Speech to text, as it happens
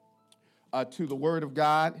to the Word of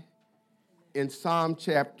God in Psalm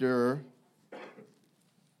chapter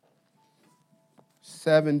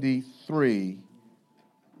 73.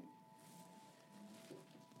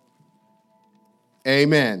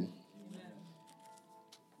 Amen.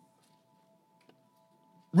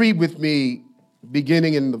 Read with me,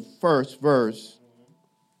 beginning in the first verse.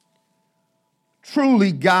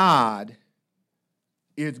 Truly God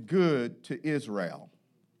is good to Israel,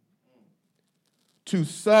 to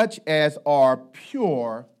such as are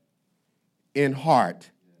pure in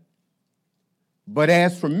heart. But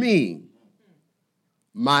as for me,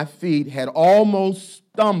 my feet had almost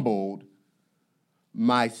stumbled,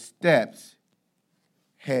 my steps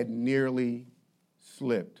had nearly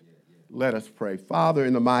slipped. Let us pray. Father,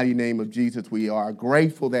 in the mighty name of Jesus, we are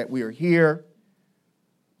grateful that we are here.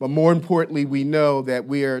 But more importantly, we know that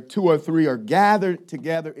we are two or three are gathered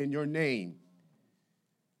together in your name.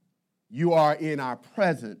 You are in our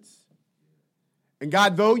presence. And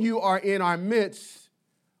God, though you are in our midst,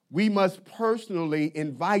 we must personally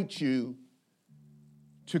invite you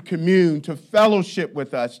to commune, to fellowship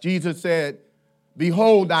with us. Jesus said,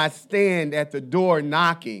 "Behold, I stand at the door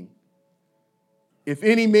knocking. If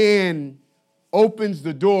any man opens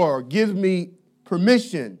the door, gives me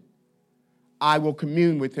permission, I will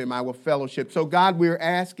commune with him, I will fellowship." So God, we're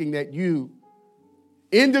asking that you,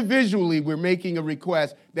 individually, we're making a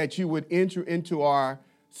request that you would enter into our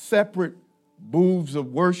separate booths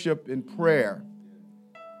of worship and prayer,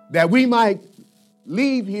 that we might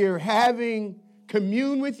leave here having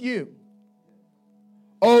commune with you.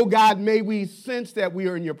 Oh God, may we sense that we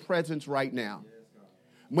are in your presence right now.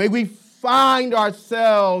 May we find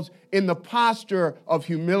ourselves in the posture of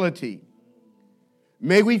humility.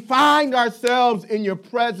 May we find ourselves in your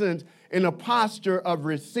presence in a posture of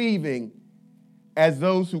receiving as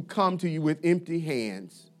those who come to you with empty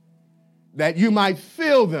hands, that you might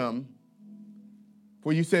fill them.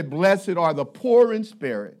 For you said, "Blessed are the poor in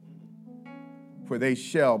spirit, for they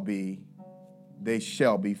shall be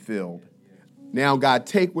filled." Now, God,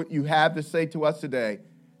 take what you have to say to us today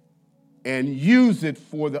and use it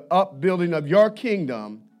for the upbuilding of your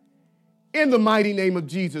kingdom. In the mighty name of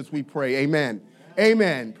Jesus, we pray. Amen.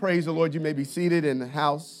 Amen. Praise the Lord. You may be seated in the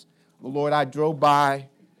house. The Lord, I drove by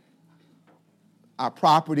our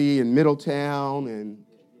property in Middletown, and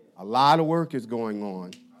a lot of work is going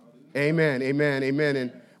on. Amen. Amen. Amen.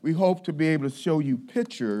 And we hope to be able to show you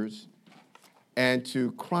pictures and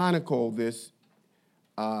to chronicle this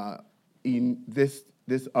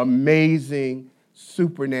this amazing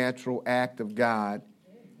supernatural act of God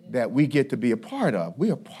that we get to be a part of.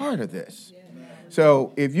 We are part of this.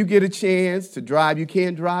 So if you get a chance to drive, you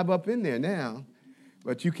can't drive up in there now,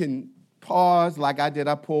 but you can pause like I did.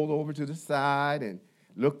 I pulled over to the side and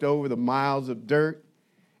looked over the miles of dirt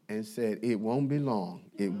and said, it won't be long.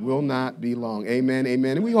 It will not be long. Amen,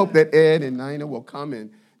 amen. And we hope that Ed and Nina will come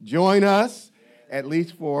and join us, at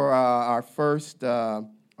least for our first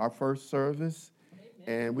service.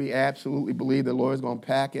 And we absolutely believe the Lord is going to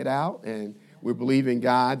pack it out, and we're believing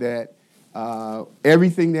God that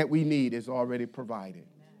everything that we need is already provided.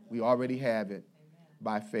 We already have it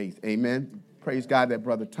by faith. Amen. Praise God that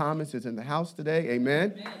Brother Thomas is in the house today.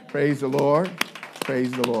 Amen. Praise the Lord.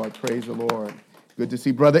 Praise the Lord. Praise the Lord. Good to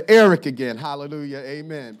see Brother Eric again. Hallelujah.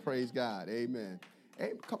 Amen. Praise God. Amen.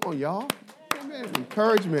 Hey, come on, y'all. Amen.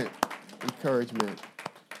 Encouragement. Encouragement.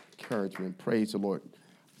 Encouragement. Praise the Lord.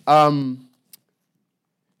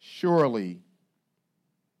 Surely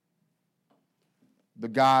the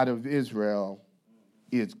God of Israel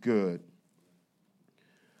is good.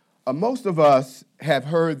 Most of us have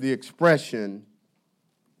heard the expression,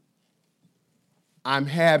 "I'm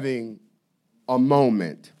having a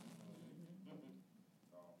moment."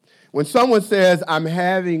 When someone says, "I'm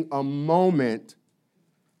having a moment,"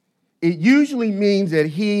 it usually means that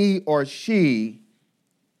he or she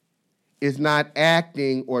is not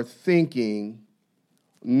acting or thinking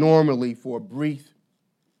normally for a brief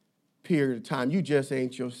period of time. You just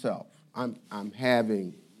ain't yourself. I'm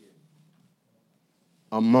having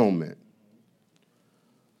a moment.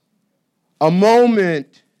 A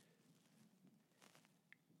moment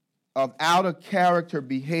of out of character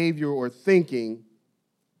behavior or thinking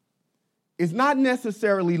is not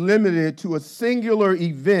necessarily limited to a singular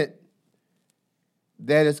event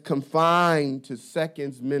that is confined to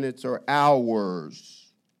seconds, minutes, or hours.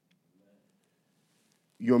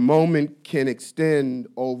 Your moment can extend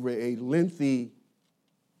over a lengthy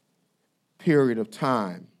period of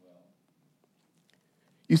time.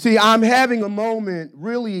 You see, "I'm having a moment"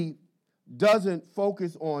 really doesn't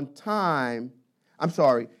focus on time.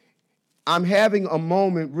 "I'm having a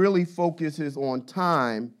moment" really focuses on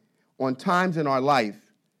times in our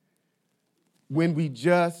life when we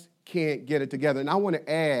just can't get it together. And I want to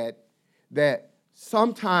add that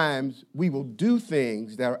sometimes we will do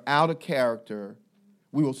things that are out of character.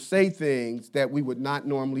 We will say things that we would not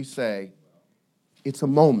normally say. It's a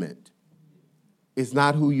moment. It's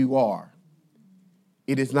not who you are.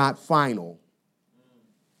 It is not final.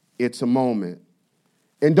 It's a moment.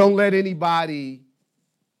 And don't let anybody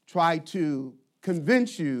try to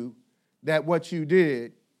convince you that what you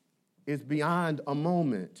did is beyond a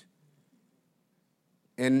moment.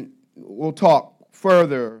 And we'll talk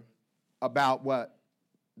further about what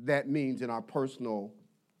that means in our personal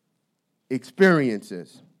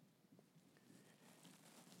experiences.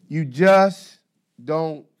 You just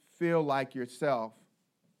don't feel like yourself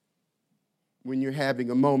when you're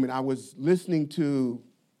having a moment. I was listening to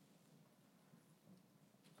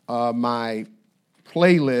my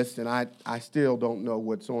playlist, and I still don't know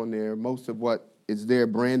what's on there. Most of what is there,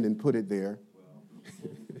 Brandon put it there.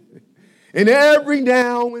 And every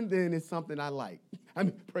now and then it's something I like. I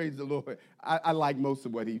mean, praise the Lord. I like most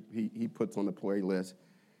of what he puts on the playlist.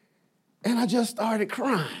 And I just started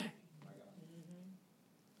crying.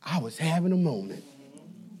 I was having a moment.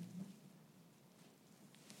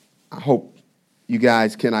 I hope you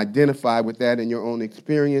guys can identify with that in your own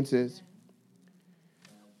experiences.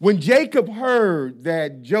 When Jacob heard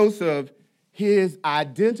that Joseph, his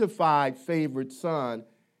identified favorite son,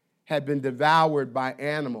 had been devoured by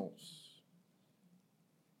animals,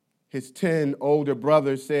 his 10 older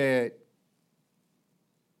brothers said,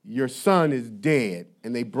 "Your son is dead."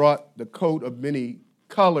 And they brought the coat of many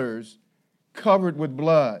colors covered with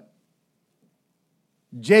blood.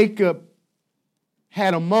 Jacob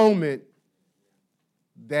had a moment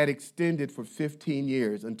that extended for 15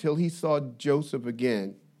 years until he saw Joseph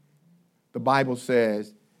again. The Bible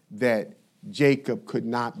says that Jacob could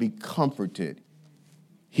not be comforted.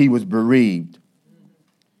 He was bereaved.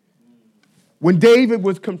 When David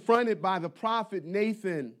was confronted by the prophet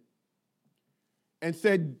Nathan and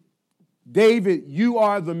said, "David, you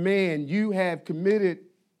are the man, you have committed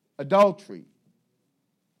adultery."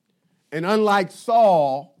 And unlike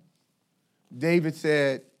Saul, David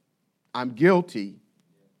said, "I'm guilty."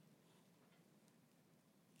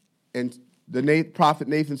 And the prophet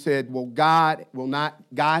Nathan said, "Well, God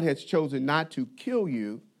has chosen not to kill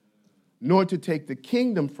you, nor to take the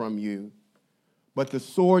kingdom from you, but the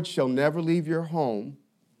sword shall never leave your home,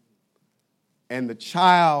 and the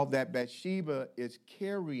child that Bathsheba is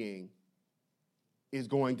carrying is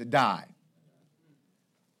going to die."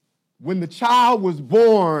 When the child was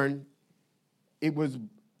born, it was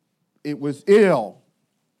ill.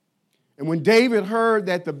 And when David heard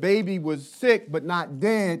that the baby was sick but not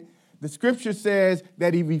dead, the scripture says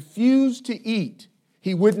that he refused to eat.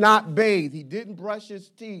 He would not bathe. He didn't brush his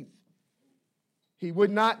teeth. He would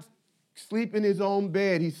not sleep in his own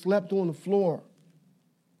bed. He slept on the floor.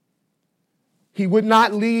 He would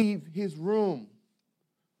not leave his room.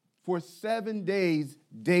 For 7 days,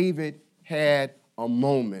 David had a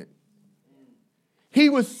moment. He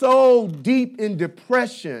was so deep in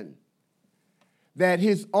depression that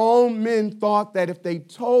his own men thought that if they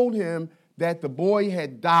told him that the boy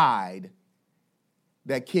had died,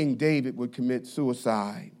 that King David would commit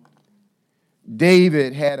suicide.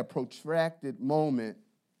 David had a protracted moment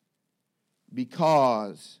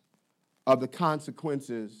because of the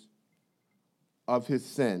consequences of his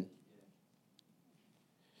sin.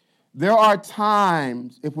 There are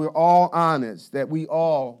times, if we're all honest, that we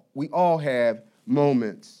all have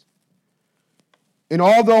moments. And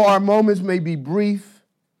although our moments may be brief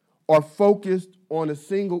or focused on a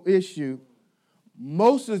single issue,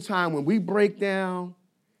 most of the time when we break down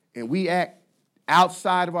and we act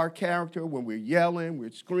outside of our character, when we're yelling,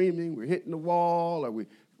 we're screaming, we're hitting the wall, or we're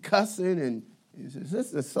cussing, and is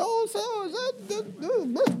this the so-and-so? Is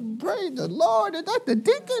that praise the Lord? Is that the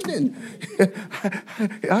deacon?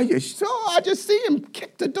 And are you sure? I just see him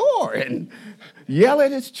kick the door and yell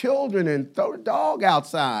at his children and throw the dog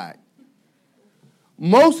outside.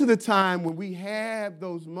 Most of the time when we have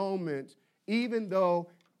those moments, even though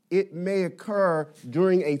it may occur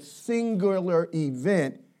during a singular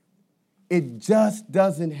event, it just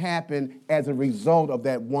doesn't happen as a result of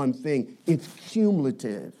that one thing. It's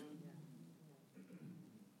cumulative.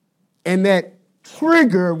 And that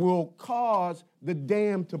trigger will cause the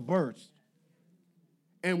dam to burst.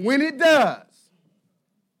 And when it does,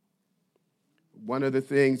 one of the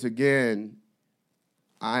things, again,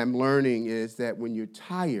 I'm learning is that when you're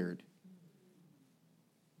tired,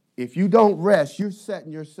 if you don't rest, you're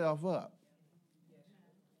setting yourself up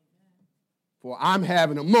for I'm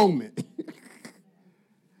having a moment.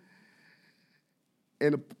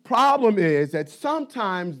 And the problem is that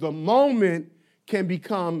sometimes the moment can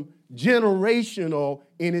become generational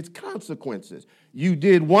in its consequences. You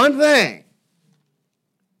did one thing.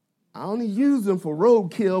 I only used them for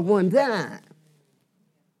roadkill one time.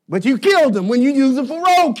 But you killed them when you used them for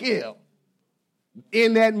roadkill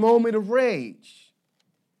in that moment of rage.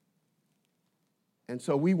 And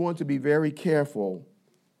so we want to be very careful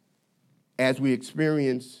as we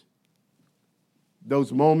experience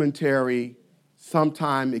those momentary,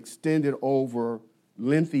 sometime extended over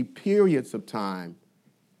lengthy periods of time,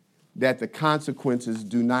 that the consequences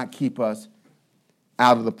do not keep us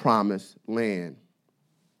out of the promised land.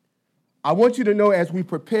 I want you to know, as we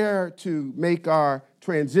prepare to make our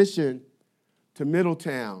transition to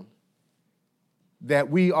Middletown, that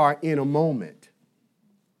we are in a moment.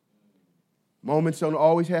 Moments don't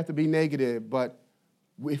always have to be negative, but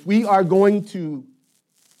if we are going to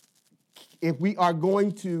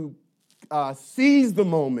seize the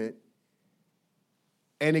moment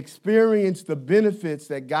and experience the benefits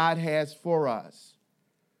that God has for us,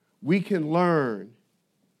 we can learn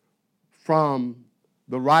from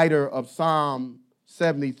the writer of Psalm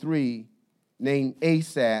 73 named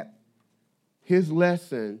Asaph. His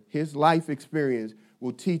lesson, his life experience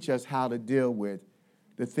will teach us how to deal with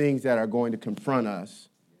the things that are going to confront us,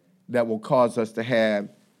 that will cause us to have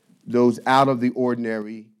those out of the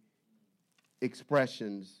ordinary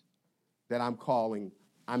expressions that I'm calling,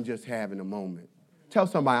 I'm just having a moment. Tell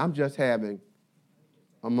somebody, I'm just having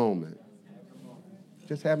a moment.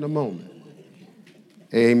 Just having a moment.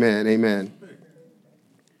 Amen, amen.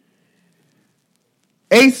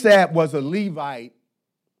 Asaph was a Levite,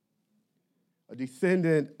 a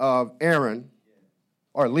descendant of Aaron,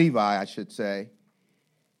 or Levi, I should say.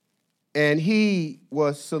 And he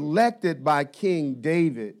was selected by King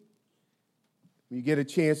David. You get a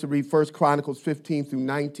chance to read 1 Chronicles 15 through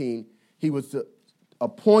 19. He was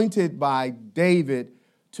appointed by David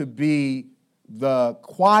to be the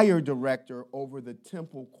choir director over the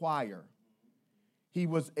temple choir. He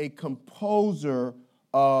was a composer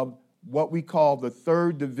of what we call the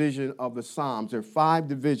third division of the Psalms. There are 5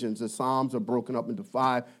 divisions. The Psalms are broken up into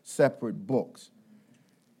 5 separate books.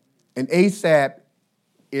 And Asaph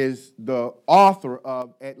is the author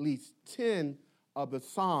of at least 10 of the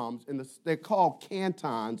Psalms, and they're called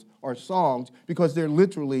cantons or songs because they're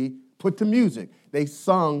literally put to music. They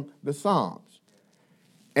sung the Psalms.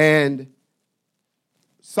 And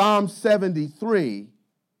Psalm 73,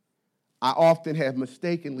 I often have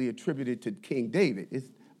mistakenly attributed to King David. It's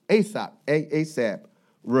Asaph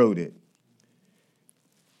wrote it.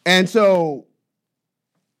 And so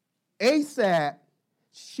Asaph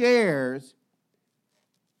shares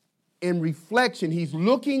in reflection. He's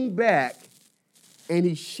looking back and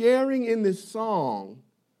he's sharing in this song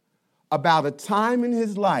about a time in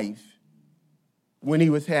his life when he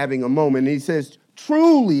was having a moment. And he says,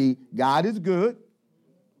 truly, God is good.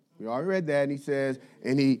 We already read that. And he says,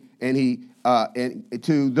 and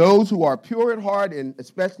to those who are pure at heart, and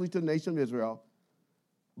especially to the nation of Israel.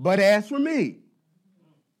 But as for me,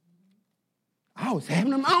 I was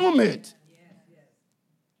having a moment.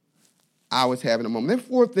 I was having a moment. There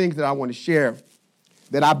are 4 things that I want to share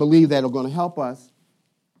that I believe that are going to help us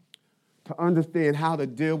to understand how to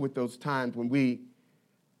deal with those times when we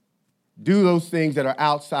do those things that are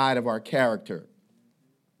outside of our character,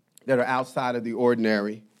 that are outside of the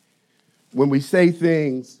ordinary, when we say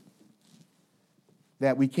things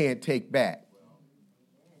that we can't take back.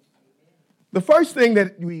 The first thing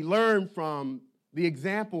that we learn from the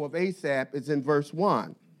example of Asaph is in verse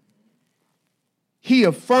 1. He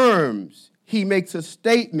affirms, he makes a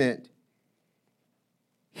statement,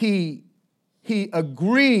 he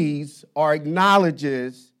agrees or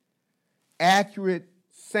acknowledges accurate,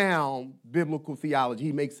 sound biblical theology.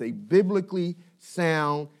 He makes a biblically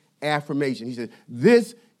sound affirmation. He says,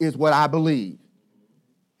 this is what I believe.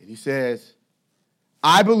 And he says,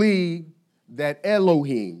 I believe that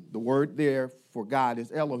Elohim, the word there for God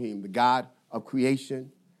is Elohim, the God of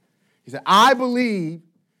creation. He said, I believe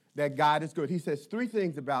that God is good. He says 3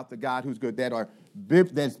 things about the God who's good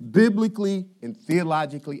that's biblically and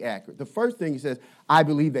theologically accurate. The first thing he says, I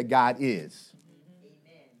believe that God is.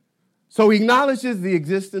 Amen. So he acknowledges the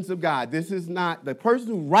existence of God. This is not, the person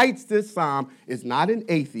who writes this psalm is not an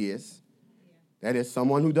atheist. That is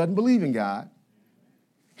someone who doesn't believe in God.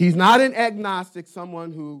 He's not an agnostic,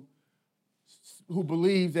 someone who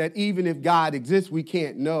believes that even if God exists, we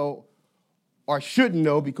can't know or shouldn't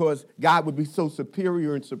know because God would be so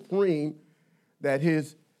superior and supreme that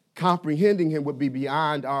his comprehending him would be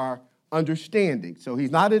beyond our understanding. So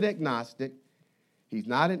he's not an agnostic. He's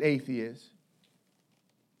not an atheist.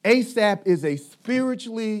 Asaph is a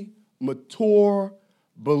spiritually mature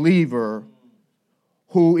believer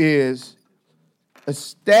who is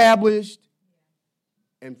established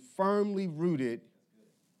and firmly rooted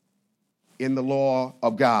in the law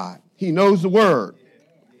of God. He knows the word.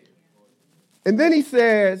 And then he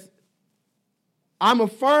says, I'm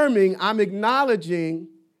affirming, I'm acknowledging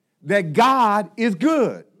that God is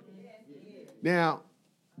good. Now,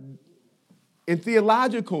 in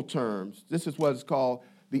theological terms, this is what is called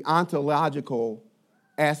the ontological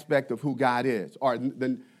aspect of who God is. Or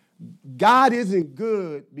God isn't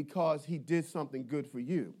good because he did something good for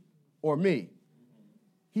you or me.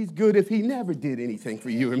 He's good if he never did anything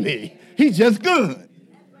for you and me. He's just good.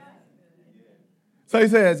 So he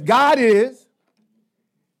says, God is,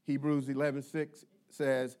 Hebrews 11:6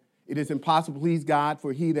 says, it is impossible to please God,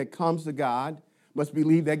 for he that comes to God must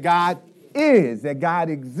believe that God is, that God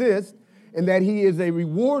exists, and that he is a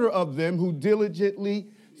rewarder of them who diligently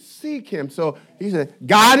seek him. So he said,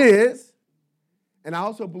 God is, and I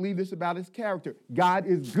also believe this about his character. God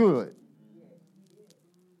is good.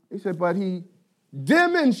 He said, but he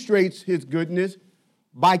demonstrates his goodness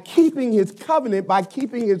by keeping his covenant, by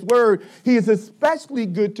keeping his word. He is especially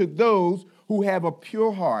good to those who have a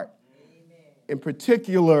pure heart. In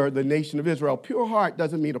particular, the nation of Israel. Pure heart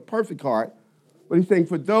doesn't mean a perfect heart, but he's saying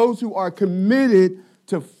for those who are committed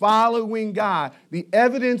to following God, the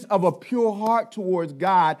evidence of a pure heart towards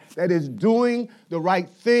God that is doing the right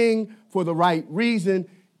thing for the right reason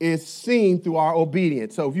is seen through our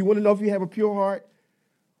obedience. So if you want to know if you have a pure heart,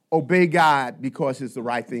 obey God because it's the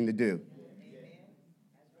right thing to do.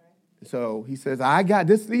 So he says, I got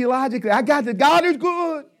this theologically. I got that God is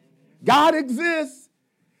good. God exists.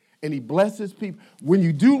 And he blesses people. When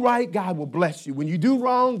you do right, God will bless you. When you do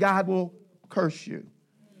wrong, God will curse you.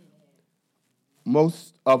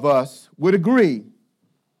 Most of us would agree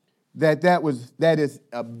that that is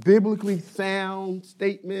a biblically sound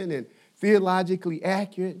statement and theologically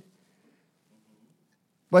accurate.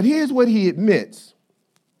 But here's what he admits.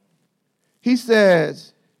 He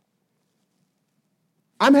says,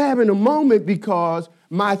 I'm having a moment because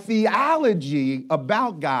my theology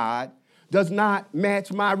about God does not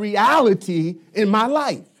match my reality in my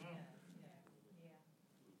life.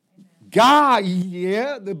 God,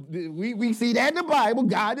 we see that in the Bible.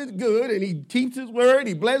 God is good, and he keeps his word.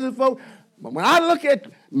 He blesses folks. But when I look at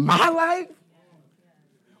my life,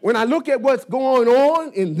 when I look at what's going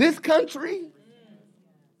on in this country,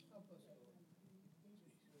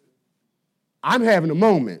 I'm having a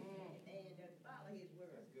moment.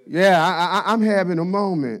 Yeah, I'm having a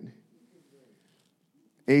moment.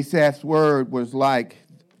 Asaph's word was like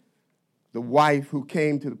the wife who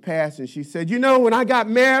came to the pastor and she said, you know, when I got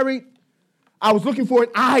married, I was looking for an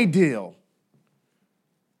ideal.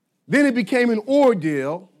 Then it became an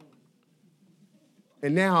ordeal,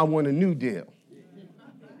 and now I want a new deal.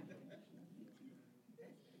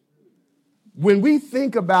 When we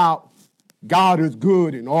think about God is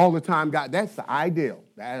good and all the time, God, that's the ideal.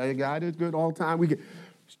 God is good all the time. We can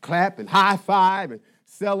clap and high five and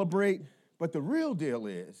celebrate. But the real deal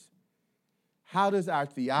is, how does our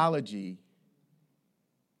theology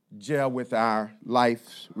gel with our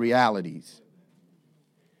life's realities?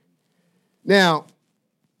 Now,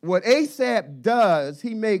 what Asaph does,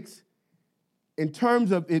 he makes, in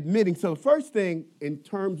terms of admitting, so the first thing, in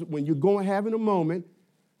terms of when you're going having a moment,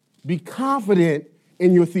 be confident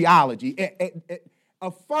in your theology.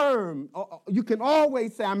 Affirm. You can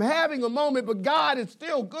always say, I'm having a moment, but God is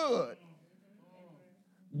still good.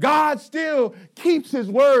 God still keeps his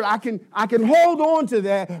word. I can hold on to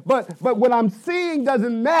that, but what I'm seeing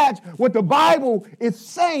doesn't match what the Bible is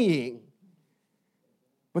saying.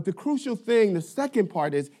 But the crucial thing, the second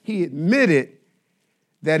part is he admitted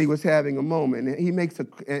that he was having a moment.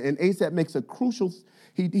 And Asaph makes a crucial,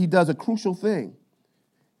 he does a crucial thing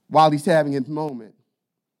while he's having his moment.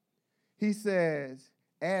 He says,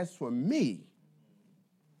 as for me,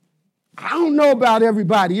 I don't know about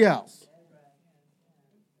everybody else.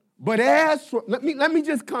 But as for, let me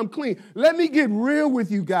just come clean. Let me get real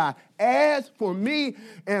with you guys. As for me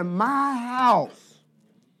and my house,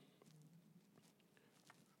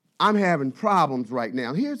 I'm having problems right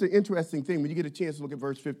now. Here's an interesting thing when you get a chance to look at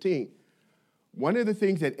verse 15. One of the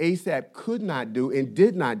things that Asaph could not do and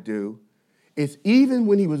did not do is even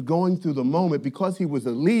when he was going through the moment, because he was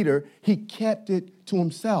a leader, he kept it to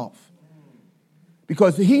himself.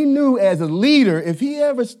 Because he knew as a leader, if he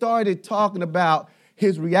ever started talking about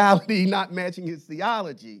his reality not matching his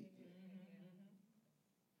theology,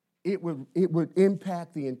 it would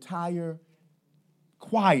impact the entire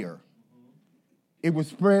choir. It would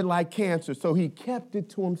spread like cancer, so he kept it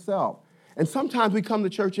to himself. And sometimes we come to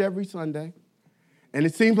church every Sunday, And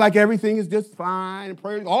it seems like everything is just fine.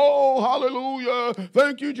 Praise, oh, hallelujah.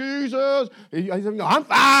 Thank you, Jesus. He said, no, I'm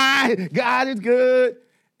fine. God is good.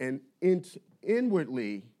 And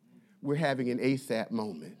inwardly, we're having an ASAP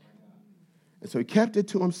moment. And so he kept it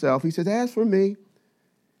to himself. He says, as for me,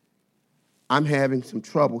 I'm having some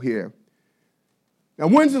trouble here. Now,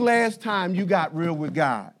 when's the last time you got real with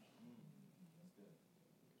God?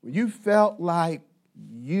 When you felt like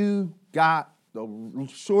you got the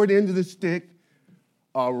short end of the stick,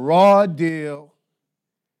 a raw deal,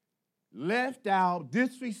 left out,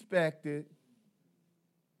 disrespected,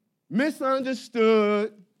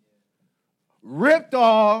 misunderstood, ripped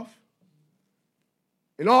off,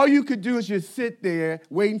 and all you could do is just sit there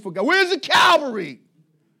waiting for God. Where's the Calvary?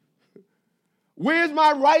 Where's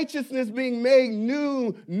my righteousness being made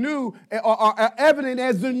new, or evident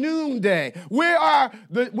as the noonday? Why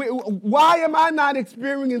am I not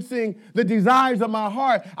experiencing the desires of my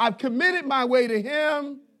heart? I've committed my way to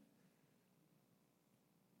him.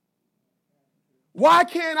 Why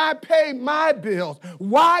can't I pay my bills?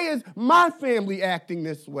 Why is my family acting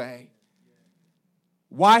this way?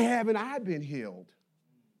 Why haven't I been healed?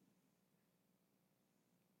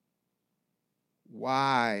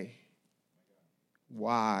 Why?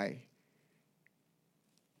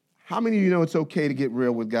 How many of you know it's okay to get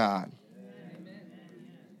real with God?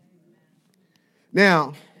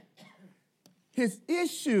 Now, his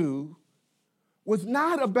issue was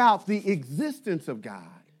not about the existence of God.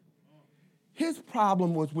 His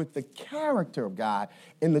problem was with the character of God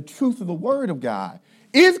and the truth of the word of God.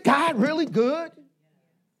 Is God really good?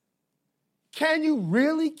 Can you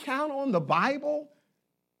really count on the Bible?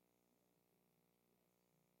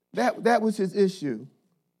 That was his issue.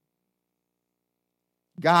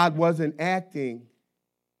 God wasn't acting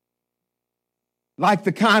like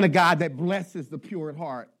the kind of God that blesses the pure at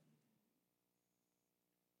heart.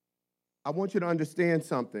 I want you to understand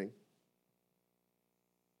something.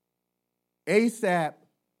 Asaph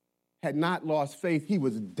had not lost faith. He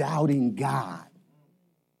was doubting God.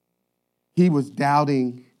 He was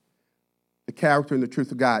doubting the character and the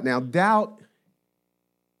truth of God. Now, doubt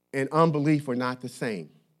and unbelief are not the same.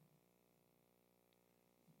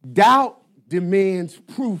 Doubt demands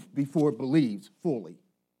proof before it believes fully.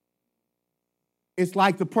 It's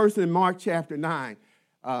like the person in Mark chapter 9.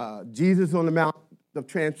 Jesus on the Mount of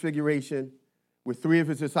Transfiguration with 3 of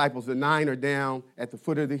his disciples. The 9 are down at the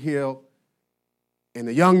foot of the hill. And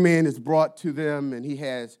the young man is brought to them, and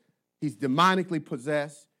he's demonically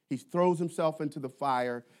possessed. He throws himself into the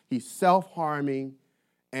fire. He's self-harming,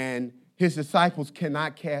 and his disciples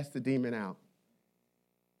cannot cast the demon out.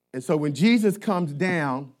 And so when Jesus comes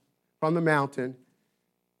down from the mountain,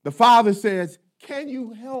 the father says, can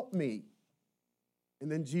you help me?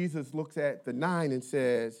 And then Jesus looks at the 9 and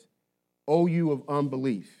says, O you of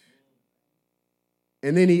unbelief.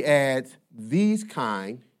 And then he adds, these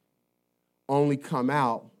kind only come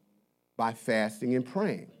out by fasting and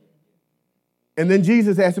praying. And then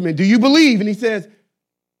Jesus asks him, do you believe? And he says,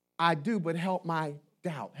 I do, but help my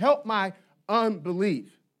doubt. Help my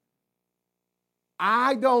unbelief.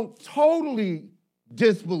 I don't totally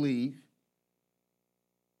disbelieve,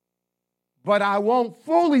 but I won't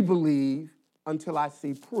fully believe until I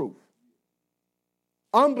see proof.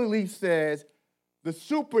 Unbelief says the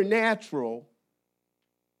supernatural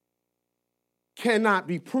cannot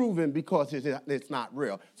be proven because it's not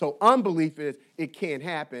real. So unbelief is it can't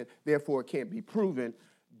happen, therefore it can't be proven.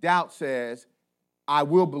 Doubt says, I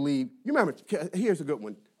will believe. You remember, here's a good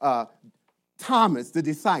one. Thomas, the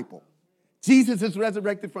disciple. Jesus is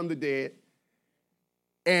resurrected from the dead.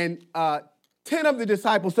 And 10 of the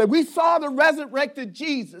disciples said, we saw the resurrected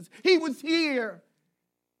Jesus. He was here.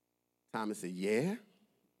 Thomas said, yeah.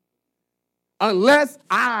 Unless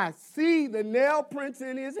I see the nail prints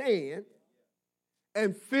in his hand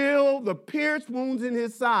and feel the pierced wounds in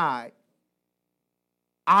his side,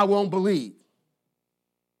 I won't believe.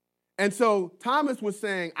 And so Thomas was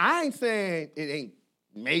saying, I ain't saying it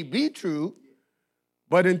may be true,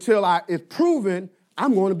 but until it's proven,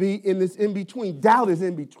 I'm going to be in this in-between. Doubt is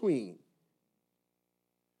in between.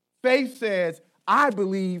 Faith says, I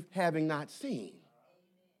believe having not seen.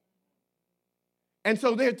 And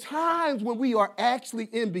so there are times when we are actually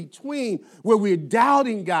in between, where we're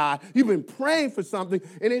doubting God. You've been praying for something,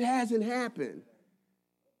 and it hasn't happened.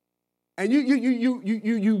 And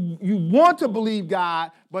you want to believe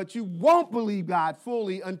God, but you won't believe God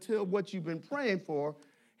fully until what you've been praying for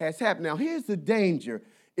has happened. Now, here's the danger.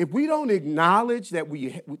 If we don't acknowledge that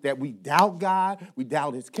we doubt God, we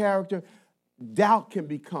doubt his character, doubt can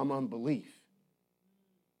become unbelief.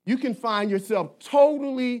 You can find yourself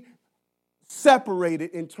totally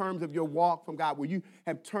separated in terms of your walk from God, where you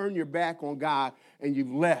have turned your back on God and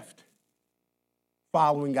you've left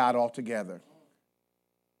following God altogether.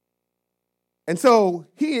 And so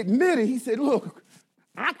he admitted, he said, look,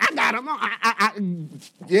 I got him.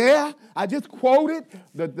 I just quoted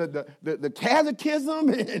the catechism,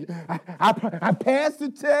 and I passed the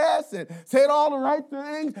test and said all the right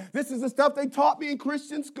things. This is the stuff they taught me in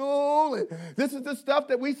Christian school, and this is the stuff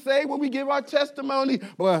that we say when we give our testimony.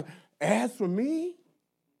 But as for me,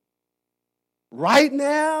 right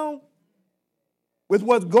now, with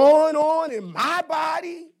what's going on in my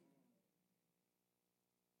body,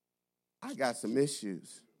 I got some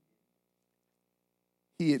issues.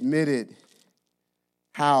 He admitted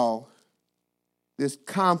how this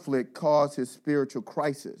conflict caused his spiritual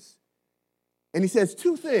crisis. And he says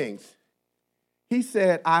two things. He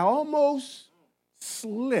said, I almost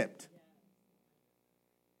slipped.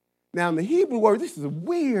 Now, in the Hebrew word, this is a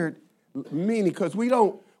weird meaning because we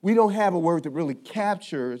don't have a word that really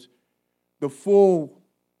captures the full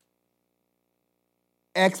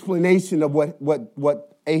explanation of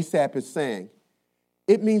what Asaph is saying.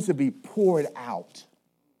 It means to be poured out.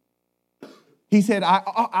 He said,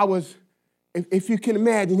 I was, if you can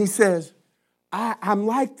imagine, he says, I'm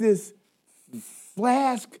like this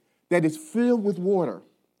flask that is filled with water.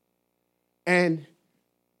 And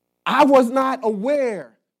I was not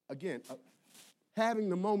aware, again, having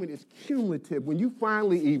the moment is cumulative. When you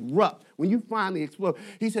finally erupt, when you finally explode,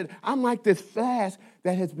 he said, I'm like this flask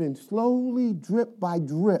that has been slowly, drip by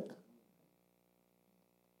drip,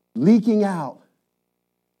 leaking out.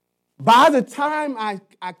 By the time I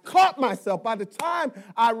caught myself, by the time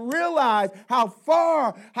I realized how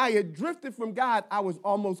far I had drifted from God, I was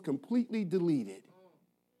almost completely deleted.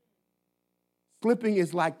 Slipping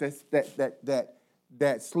is like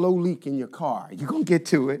that slow leak in your car. You're going to get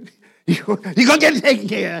to it. You're going to get it taken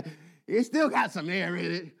care of. It still got some air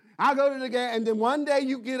in it. I'll go to the gas, and then one day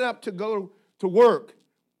you get up to go to work.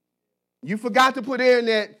 You forgot to put air in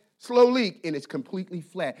that slow leak, and it's completely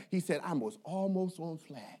flat. He said, I was almost on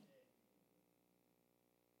flat.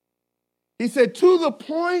 He said, to the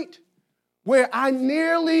point where I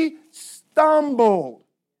nearly stumbled.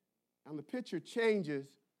 And the picture changes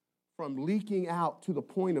from leaking out to the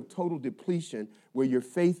point of total depletion, where your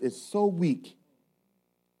faith is so weak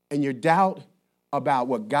and your doubt about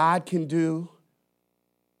what God can do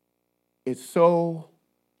is so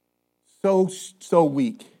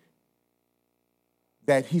weak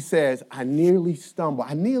that he says, I nearly stumbled.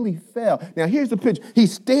 I nearly fell. Now, here's the picture.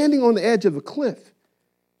 He's standing on the edge of the cliff.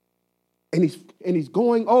 And he's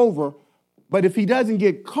going over, but if he doesn't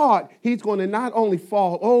get caught, he's going to not only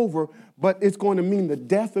fall over, but it's going to mean the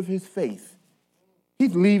death of his faith.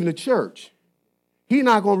 He's leaving the church. He's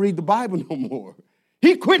not going to read the Bible no more.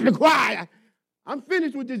 He quit the choir. I'm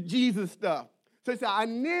finished with this Jesus stuff. So he said, I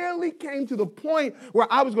nearly came to the point where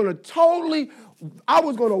I was going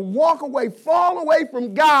to walk away, fall away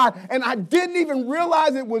from God, and I didn't even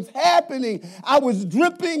realize it was happening. I was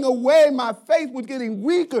dripping away. My faith was getting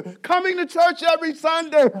weaker. Coming to church every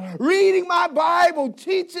Sunday, reading my Bible,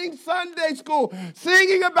 teaching Sunday school,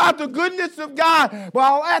 singing about the goodness of God,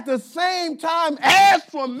 while at the same time, as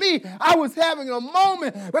for me, I was having a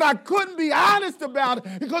moment, but I couldn't be honest about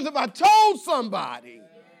it because if I told somebody,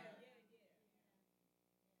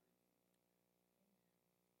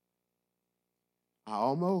 I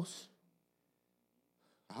almost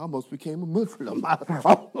became a Muslim.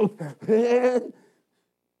 Man,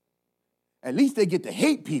 at least they get to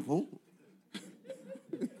hate people.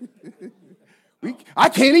 I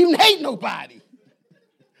can't even hate nobody.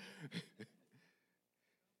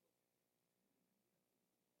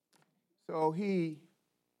 So he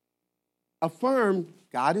affirmed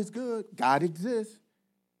God is good, God exists,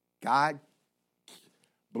 God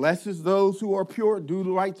blesses those who are pure, do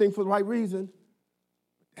the right thing for the right reason.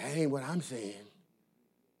 That ain't what I'm saying.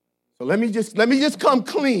 So let me just come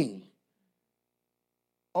clean.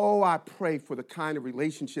 Oh, I pray for the kind of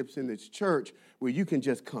relationships in this church where you can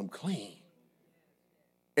just come clean.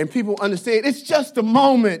 And people understand it's just a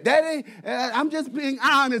moment. That ain't, I'm just being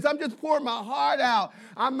honest. I'm just pouring my heart out.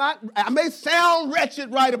 I may sound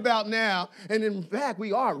wretched right about now. And in fact,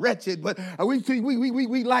 we are wretched, but we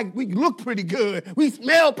look pretty good. We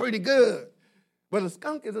smell pretty good. But a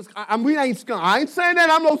skunk is a skunk. We ain't skunk. I ain't saying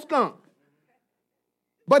that I'm no skunk.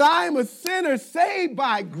 But I am a sinner saved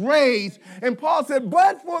by grace. And Paul said,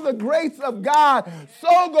 but for the grace of God, so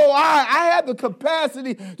go I. I have the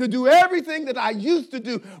capacity to do everything that I used to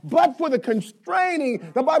do. But for the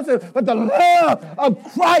constraining, the Bible says, but the love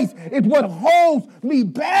of Christ is what holds me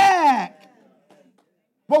back.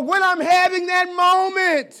 But when I'm having that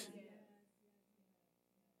moment,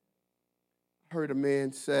 heard a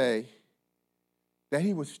man say that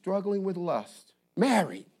he was struggling with lust,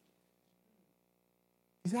 married.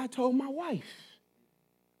 He said, I told my wife.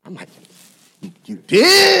 I'm like, you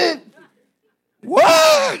did?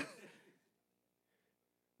 What?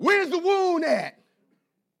 Where's the wound at?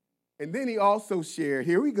 And then he also shared,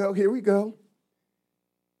 here we go. You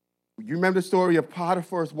remember the story of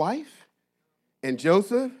Potiphar's wife and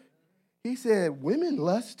Joseph? He said, women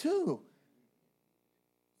lust too.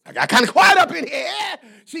 I got kind of quiet up in here.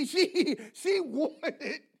 She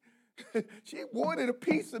wanted a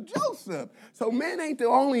piece of Joseph. So men ain't the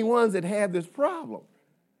only ones that have this problem.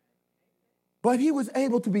 But he was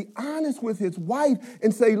able to be honest with his wife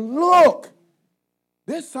and say, look,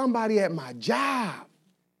 there's somebody at my job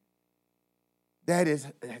that has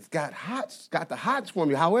got the hots for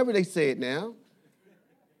me, however they say it now.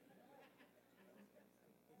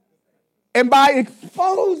 And by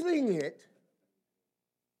exposing it,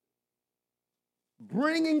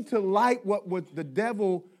 bringing to light what the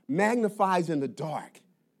devil magnifies in the dark,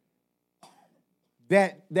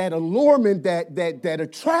 that allurement, that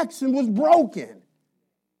attraction was broken.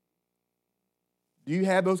 Do you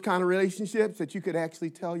have those kind of relationships that you could actually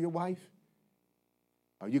tell your wife?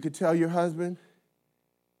 Or you could tell your husband,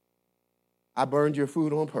 I burned your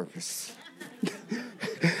food on purpose.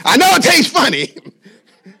 I know it tastes funny,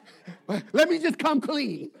 but let me just come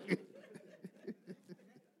clean.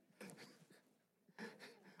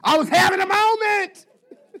 I was having a moment.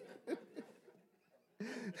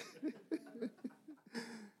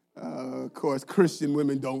 Of course, Christian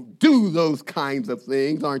women don't do those kinds of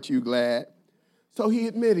things. Aren't you glad? So he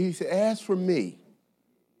admitted, he said, as for me,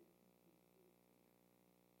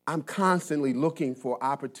 I'm constantly looking for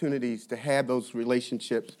opportunities to have those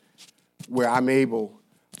relationships where I am able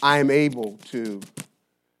to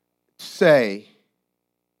say,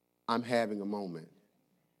 I'm having a moment.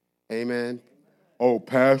 Amen. Oh,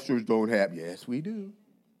 pastors don't have. Yes, we do.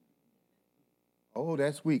 Oh,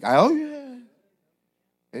 that's weak. Oh, yeah.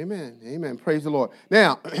 Amen. Amen. Praise the Lord.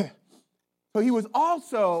 Now, so he was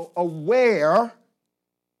also aware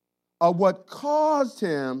of what caused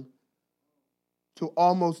him to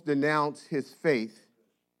almost denounce his faith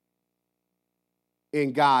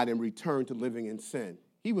in God and return to living in sin.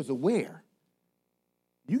 He was aware.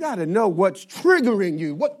 You got to know what's triggering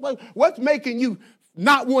you, what's making you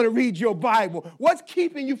not want to read your Bible, what's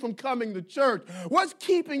keeping you from coming to church, what's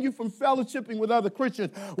keeping you from fellowshipping with other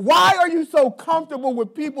Christians. Why are you so comfortable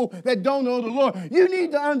with people that don't know the Lord? You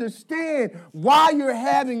need to understand why you're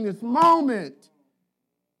having this moment.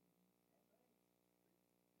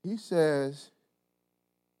 He says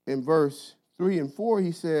in verse 3 and 4,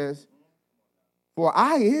 he says, for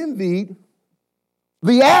I envied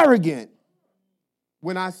the arrogant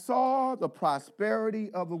when I saw the prosperity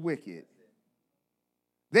of the wicked.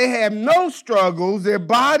 They have no struggles. Their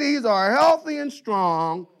bodies are healthy and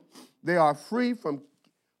strong. They are free from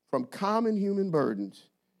common human burdens.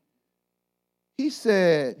 He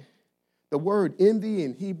said the word envy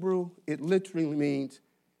in Hebrew, it literally means,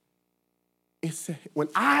 when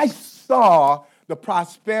I saw the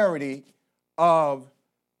prosperity of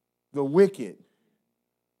the wicked,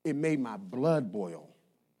 it made my blood boil.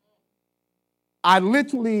 I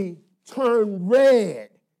literally turned red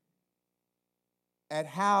at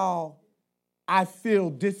how I feel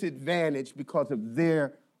disadvantaged because of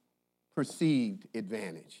their perceived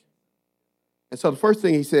advantage. And so the first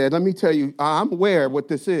thing he said, let me tell you, I'm aware of what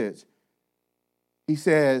this is. He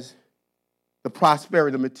says, the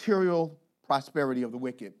prosperity, the material prosperity of the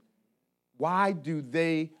wicked. Why do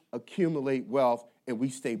they accumulate wealth and we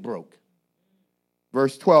stay broke?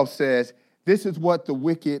 Verse 12 says, this is what the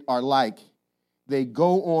wicked are like. They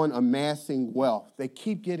go on amassing wealth. They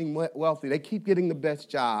keep getting wealthy. They keep getting the best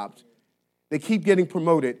jobs. They keep getting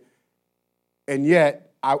promoted. And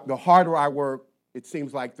yet, the harder I work, it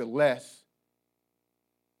seems like the less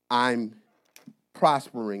I'm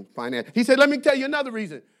prospering financially. He said, let me tell you another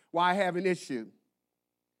reason why I have an issue.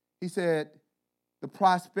 He said, the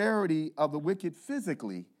prosperity of the wicked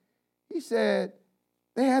physically. He said,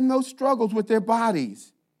 they have no struggles with their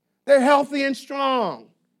bodies. They're healthy and strong.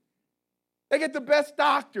 They get the best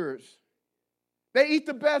doctors. They eat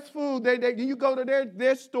the best food. You go to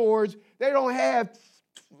their stores, they don't have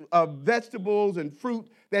vegetables and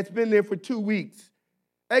fruit that's been there for 2 weeks.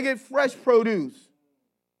 They get fresh produce.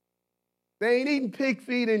 They ain't eating pig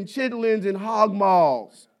feet and chitlins and hog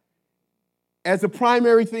maws as the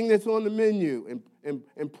primary thing that's on the menu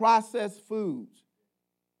and processed foods.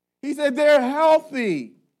 He said they're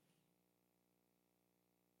healthy.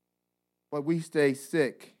 But we stay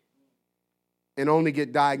sick and only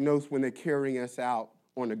get diagnosed when they're carrying us out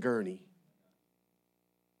on a gurney.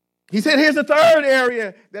 He said, here's the third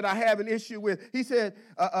area that I have an issue with. He said,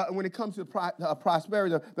 when it comes to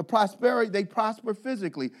prosperity, the prosperity, they prosper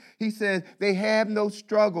physically. He says they have no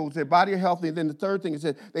struggles. Their body are healthy. And then the third thing, he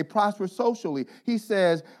says, they prosper socially. He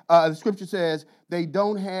says, the scripture says, they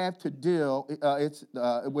don't have to deal,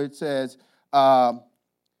 where it says,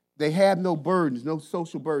 they have no burdens, no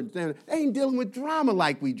social burdens. They ain't dealing with drama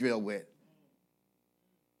like we deal with.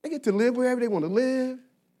 They get to live wherever they want to live.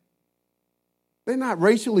 They're not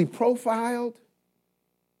racially profiled.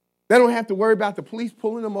 They don't have to worry about the police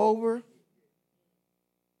pulling them over.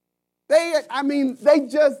 They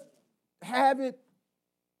just have it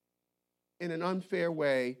in an unfair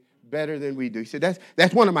way better than we do. He said,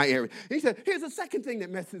 that's one of my areas. He said, here's the second thing that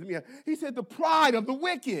messes me up. He said, the pride of the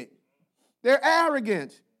wicked. They're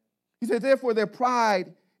arrogant. He said, therefore, their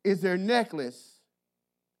pride is their necklace.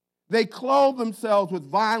 They clothe themselves with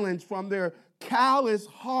violence. From their callous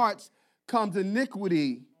hearts comes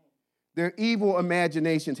iniquity. Their evil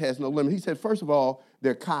imaginations has no limit. He said, first of all,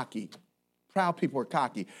 they're cocky. Proud people are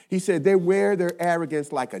cocky. He said they wear their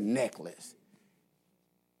arrogance like a necklace.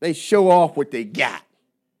 They show off what they got.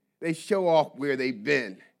 They show off where they've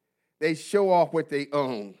been. They show off what they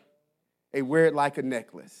own. They wear it like a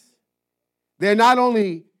necklace. They're not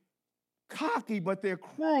only cocky, but they're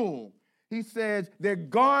cruel. He says their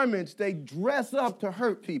garments, they dress up to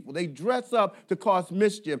hurt people. They dress up to cause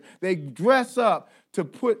mischief. They dress up to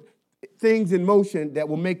put things in motion that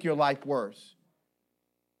will make your life worse.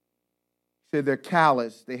 He said they're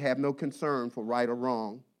callous. They have no concern for right or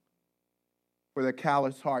wrong. For their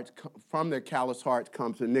callous hearts, from their callous hearts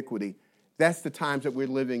comes iniquity. That's the times that we're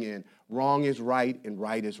living in. Wrong is right and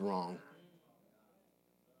right is wrong.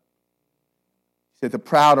 That the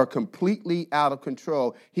proud are completely out of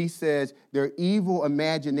control. He says their evil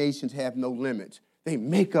imaginations have no limits. They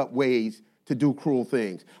make up ways to do cruel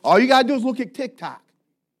things. All you got to do is look at TikTok.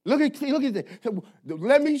 Look at this.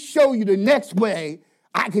 Let me show you the next way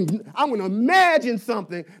I'm going to imagine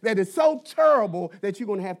something that is so terrible that you're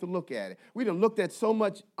going to have to look at it. We done looked at so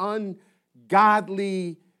much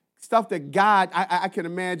ungodly stuff that God, I can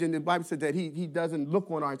imagine, the Bible said that he doesn't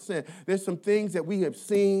look on our sin. There's some things that we have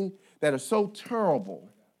seen that are so terrible,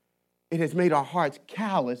 it has made our hearts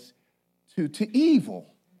callous to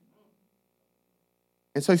evil.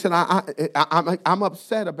 And so he said, I'm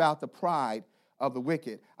upset about the pride of the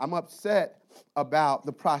wicked. I'm upset about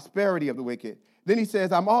the prosperity of the wicked. Then he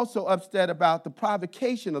says, I'm also upset about the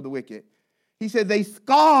provocation of the wicked. He said, they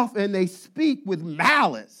scoff and they speak with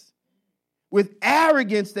malice. With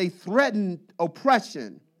arrogance, they threaten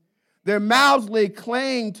oppression. Their mouths lay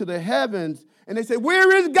claim to the heavens, and they say,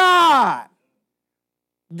 where is God?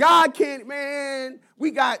 God can't, man,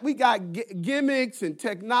 we got gimmicks and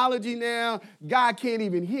technology now. God can't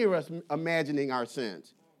even hear us imagining our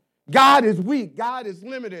sins. God is weak. God is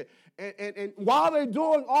limited. And while they're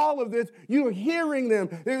doing all of this, you're hearing them.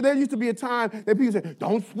 There used to be a time that people said,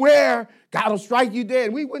 don't swear. God will strike you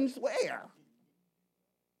dead. We wouldn't swear.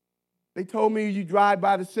 They told me you drive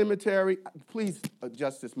by the cemetery. Please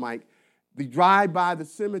adjust this mic. You drive by the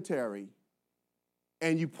cemetery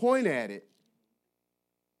and you point at it.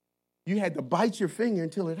 You had to bite your finger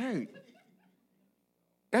until it hurt.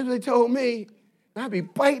 That's what they told me. I'd be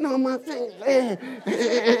biting on my finger.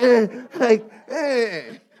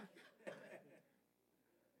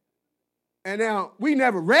 And now, we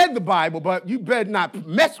never read the Bible, but you better not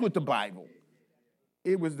mess with the Bible.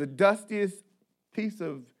 It was the dustiest piece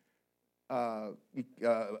of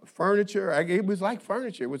furniture. It was like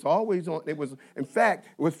furniture. It was always on. It was, in fact,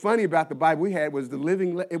 what's funny about the Bible we had was the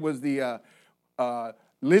Living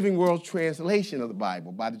World translation of the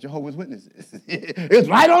Bible by the Jehovah's Witnesses. It's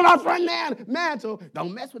right on our front mantle.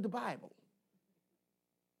 Don't mess with the Bible.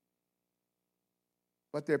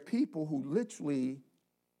 But there are people who literally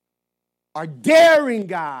are daring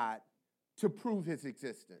God to prove his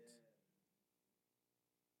existence.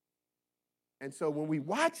 And so when we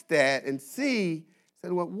watch that and see, say,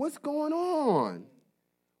 well, what's going on?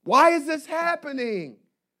 Why is this happening?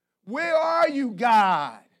 Where are you,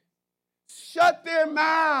 God? Shut their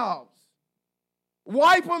mouths.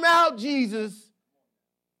 Wipe them out, Jesus.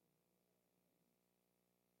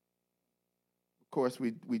 Of course,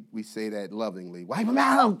 we say that lovingly. Wipe them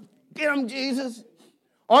out. Get them, Jesus.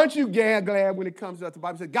 Aren't you glad when it comes to us? The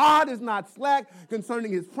Bible says, God is not slack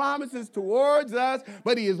concerning his promises towards us,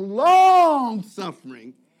 but he is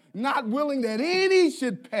long-suffering, not willing that any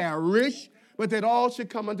should perish, but that all should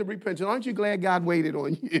come unto repentance. Aren't you glad God waited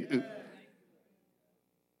on you?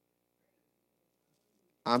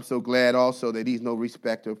 I'm so glad also that he's no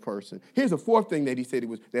respecter of person. Here's a fourth thing that he said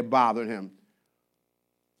that bothered him.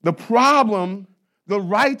 The problem, the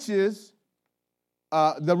righteous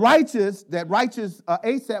the righteous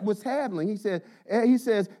Asaph was handling. He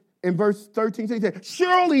says in verse 13, he said,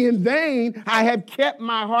 surely in vain I have kept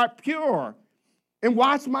my heart pure and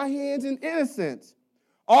washed my hands in innocence.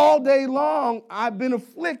 All day long I've been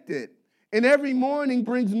afflicted, and every morning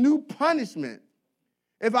brings new punishment.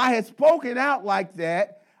 If I had spoken out like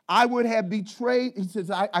that, I would have betrayed. He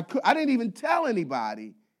says, I didn't even tell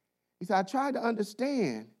anybody. He said, I tried to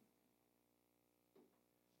understand.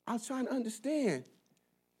 I was trying to understand.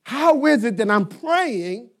 How is it that I'm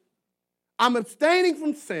praying, I'm abstaining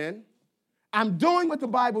from sin, I'm doing what the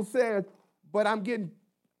Bible says, but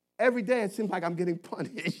every day it seems like I'm getting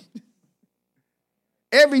punished.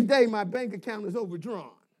 Every day my bank account is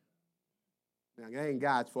overdrawn. Now, that ain't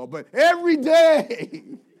God's fault, but every day.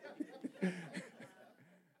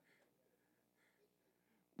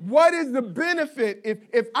 What is the benefit?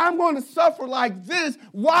 If I'm going to suffer like this,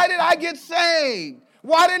 why did I get saved?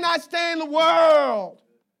 Why didn't I stay in the world?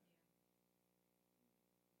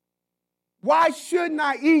 Why shouldn't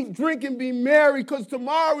I eat, drink, and be merry? Because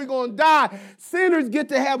tomorrow we're going to die. Sinners get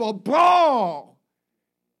to have a ball.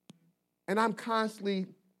 And I'm constantly,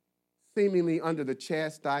 seemingly under the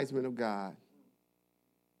chastisement of God.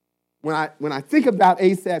 When I think about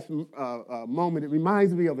Asaph's moment, it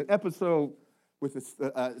reminds me of an episode with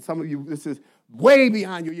some of you. This is way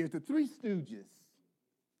beyond your years. The Three Stooges.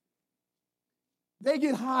 They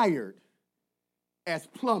get hired as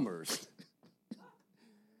plumbers.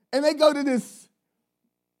 And they go to this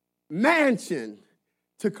mansion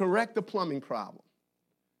to correct the plumbing problem.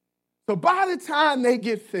 So by the time they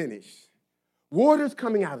get finished, water's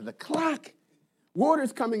coming out of the clock,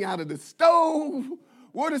 water's coming out of the stove,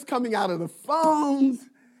 water's coming out of the phones,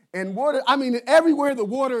 and everywhere the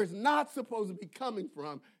water is not supposed to be coming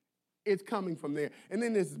from, it's coming from there. And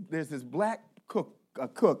then there's this black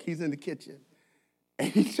cook, he's in the kitchen,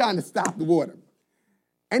 and he's trying to stop the water.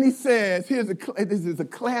 And he says, this is a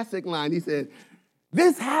classic line. He says,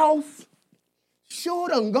 this house sure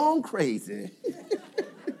done gone crazy.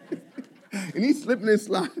 And he's slipping and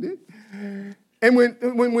sliding. And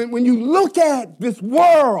when you look at this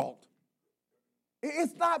world,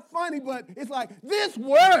 it's not funny, but it's like, this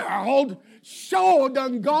world sure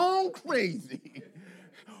done gone crazy.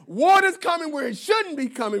 Water's coming where it shouldn't be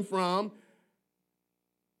coming from.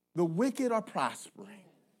 The wicked are prospering.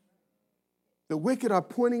 The wicked are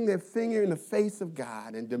pointing their finger in the face of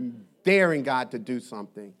God and daring God to do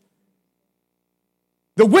something.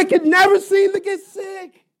 The wicked never seem to get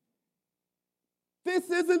sick. This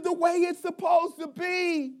isn't the way it's supposed to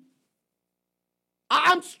be.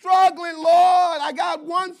 I'm struggling, Lord. I got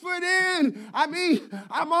one foot in.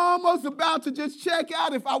 I'm almost about to just check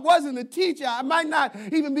out. If I wasn't a teacher, I might not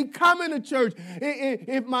even be coming to church.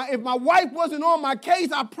 If my wife wasn't on my case,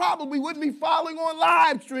 I probably wouldn't be following on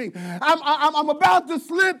live stream. I'm about to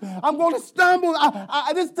slip. I'm going to stumble.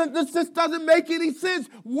 This just doesn't make any sense.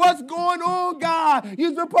 What's going on, God?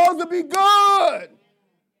 You're supposed to be good.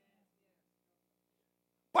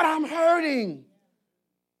 But I'm hurting.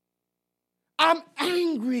 I'm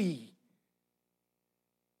angry.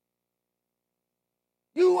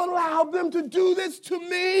 You allowed them to do this to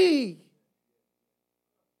me.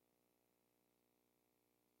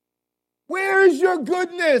 Where is your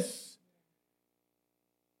goodness?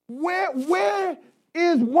 Where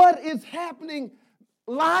is what is happening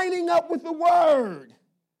lining up with the word?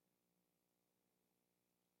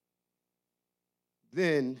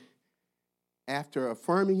 Then, after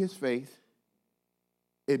affirming his faith,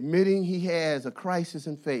 admitting he has a crisis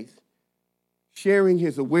in faith, sharing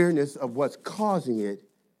his awareness of what's causing it,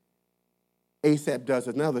 Asaph does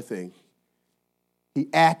another thing. He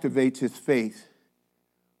activates his faith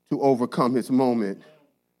to overcome his moment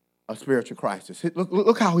of spiritual crisis.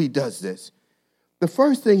 Look how he does this. The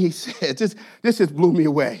first thing he said, this just blew me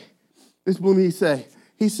away. This blew me away.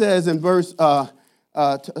 He says in verse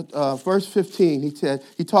 15,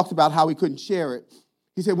 he talks about how he couldn't share it.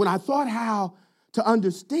 He said, when I thought how to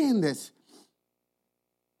understand this,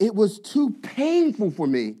 it was too painful for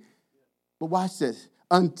me. But watch this.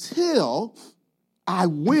 Until I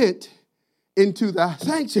went into the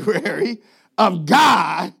sanctuary of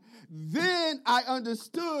God, then I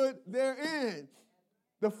understood their end.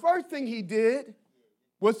 The first thing he did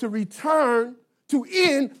was to return to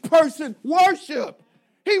in-person worship.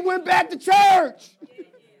 He went back to church.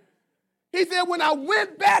 He said, when I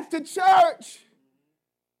went back to church,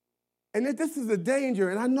 and this is a danger,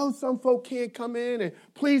 and I know some folk can't come in, and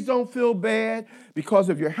please don't feel bad because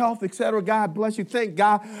of your health, etc. God bless you. Thank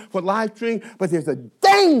God for live stream. But there's a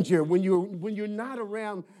danger when you're not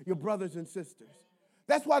around your brothers and sisters.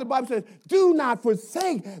 That's why the Bible says, do not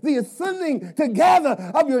forsake the assembling together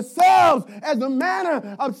of yourselves as the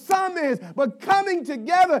manner of some is, but coming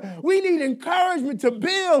together. We need encouragement to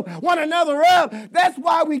build one another up. That's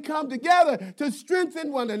why we come together, to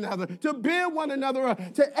strengthen one another, to build one another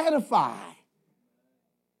up, to edify.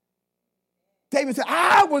 David said,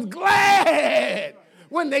 I was glad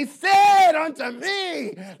when they said unto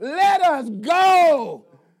me, let us go.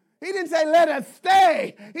 He didn't say, let us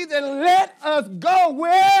stay. He said, let us go.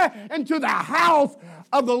 Where? Into the house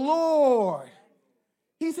of the Lord.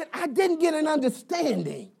 He said, I didn't get an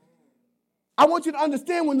understanding. I want you to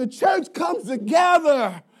understand when the church comes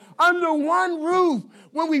together under one roof,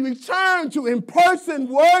 when we return to in-person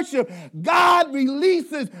worship, God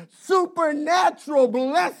releases supernatural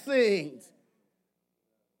blessings.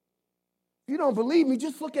 If you don't believe me,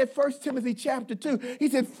 just look at 1 Timothy chapter 2. He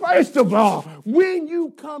said, first of all, when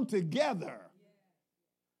you come together,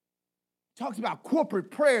 talks about corporate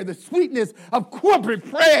prayer, the sweetness of corporate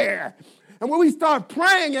prayer. And when we start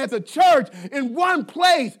praying as a church in one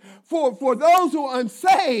place for those who are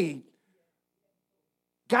unsaved,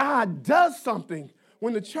 God does something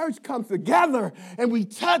when the church comes together and we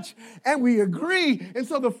touch and we agree. And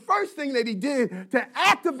so the first thing that he did to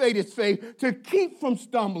activate his faith, to keep from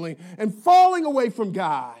stumbling and falling away from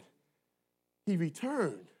God, he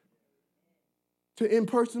returned to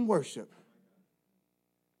in-person worship.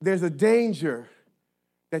 There's a danger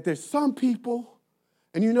that there's some people,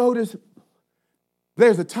 and you notice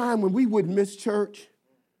there's a time when we would miss church,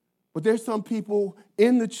 but there's some people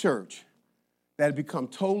in the church that have become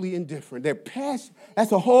totally indifferent. They're past,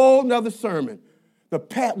 that's a whole nother sermon.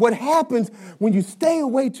 What happens when you stay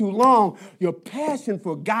away too long, your passion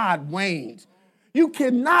for God wanes. You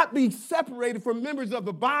cannot be separated from members of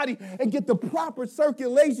the body and get the proper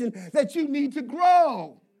circulation that you need to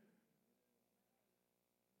grow.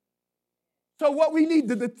 So what we need,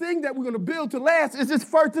 the thing that we're going to build to last is this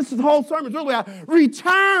whole sermon is really about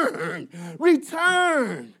return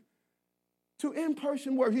to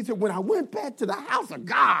in-person work. He said, when I went back to the house of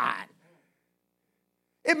God,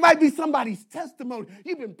 it might be somebody's testimony.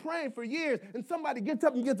 You've been praying for years, and somebody gets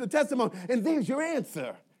up and gives a testimony, and there's your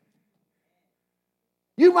answer.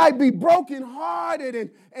 You might be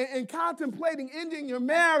brokenhearted and contemplating ending your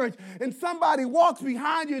marriage, and somebody walks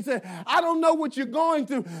behind you and says, I don't know what you're going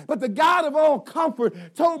through, but the God of all comfort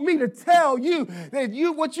told me to tell you that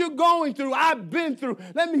what you're going through, I've been through.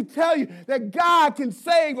 Let me tell you that God can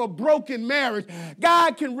save a broken marriage.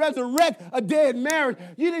 God can resurrect a dead marriage.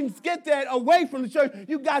 You didn't get that away from the church.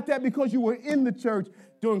 You got that because you were in the church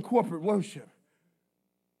doing corporate worship.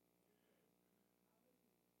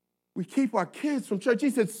 We keep our kids from church. He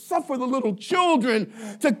said, suffer the little children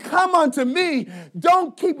to come unto me.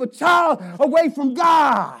 Don't keep a child away from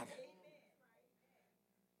God.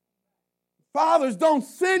 Fathers, don't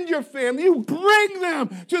send your family. You bring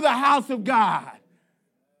them to the house of God.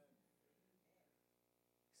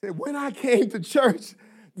 He said, when I came to church,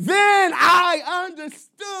 then I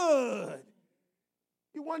understood.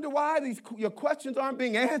 You wonder why your questions aren't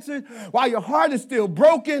being answered, why your heart is still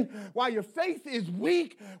broken, why your faith is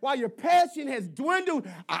weak, why your passion has dwindled.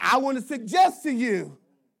 I want to suggest to you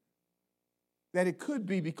that it could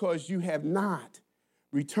be because you have not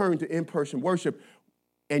returned to in-person worship,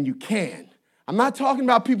 and you can. I'm not talking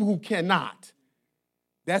about people who cannot.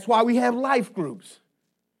 That's why we have life groups.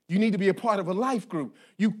 You need to be a part of a life group.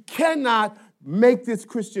 You cannot make this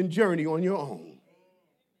Christian journey on your own.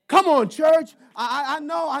 Come on, church. I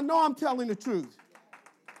know I'm telling the truth.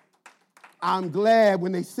 I'm glad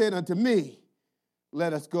when they said unto me,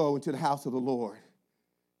 let us go into the house of the Lord.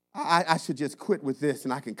 I should just quit with this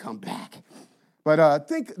and I can come back. But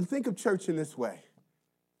think of church in this way.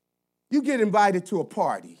 You get invited to a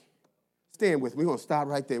party. Stand with me. We're going to stop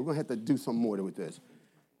right there. We're going to have to do something more with this.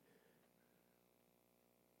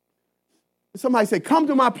 Somebody say, come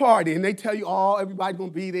to my party. And they tell you, everybody's going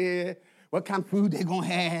to be there. What kind of food they're going to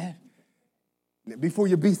have. Before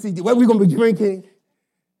your BCD, what are we going to be drinking?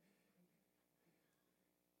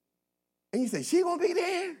 And you say, she going to be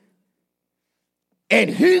there? And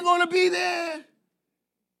he going to be there?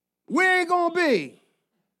 Where it going to be?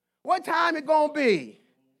 What time it going to be?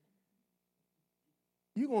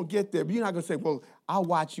 You're going to get there, but you're not going to say, well, I'll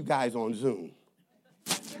watch you guys on Zoom.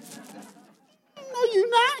 No, you're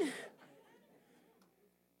not.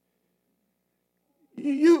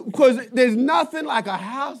 Because there's nothing like a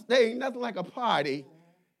house, there ain't nothing like a party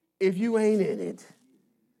if you ain't in it.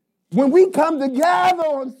 When we come together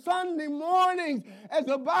on Sunday mornings as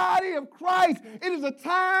a body of Christ, it is a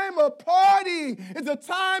time of party. It's a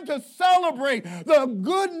time to celebrate the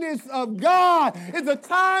goodness of God. It's a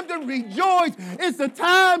time to rejoice. It's a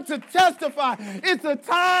time to testify. It's a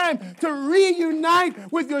time to reunite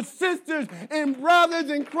with your sisters and brothers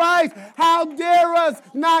in Christ. How dare us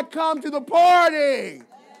not come to the party?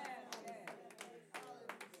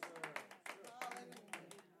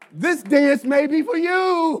 This dance may be for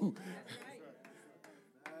you.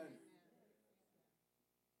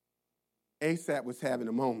 Asaph was having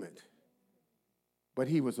a moment, but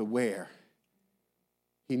he was aware.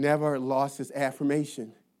 He never lost his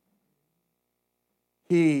affirmation.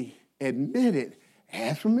 He admitted,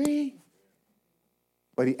 as for me,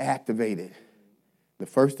 but he activated. The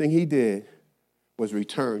first thing he did was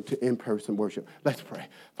return to in-person worship. Let's pray.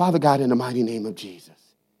 Father God, in the mighty name of Jesus.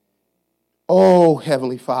 Oh,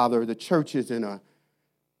 Heavenly Father, the church is in a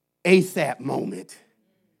Asaph moment.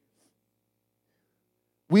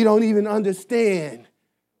 We don't even understand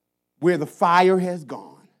where the fire has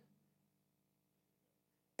gone.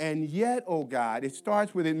 And yet, oh God, it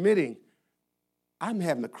starts with admitting, I'm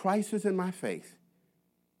having a crisis in my faith.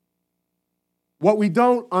 What we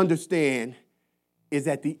don't understand is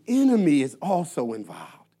that the enemy is also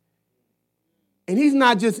involved. And he's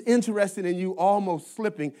not just interested in you almost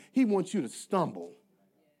slipping. He wants you to stumble.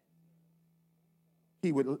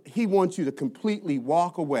 He wants you to completely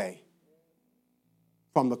walk away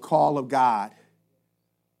from the call of God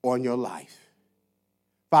on your life.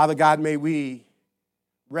 Father God, may we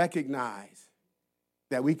recognize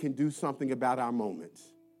that we can do something about our moments.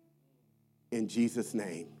 In Jesus'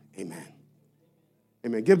 name, amen.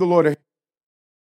 Amen. Give the Lord a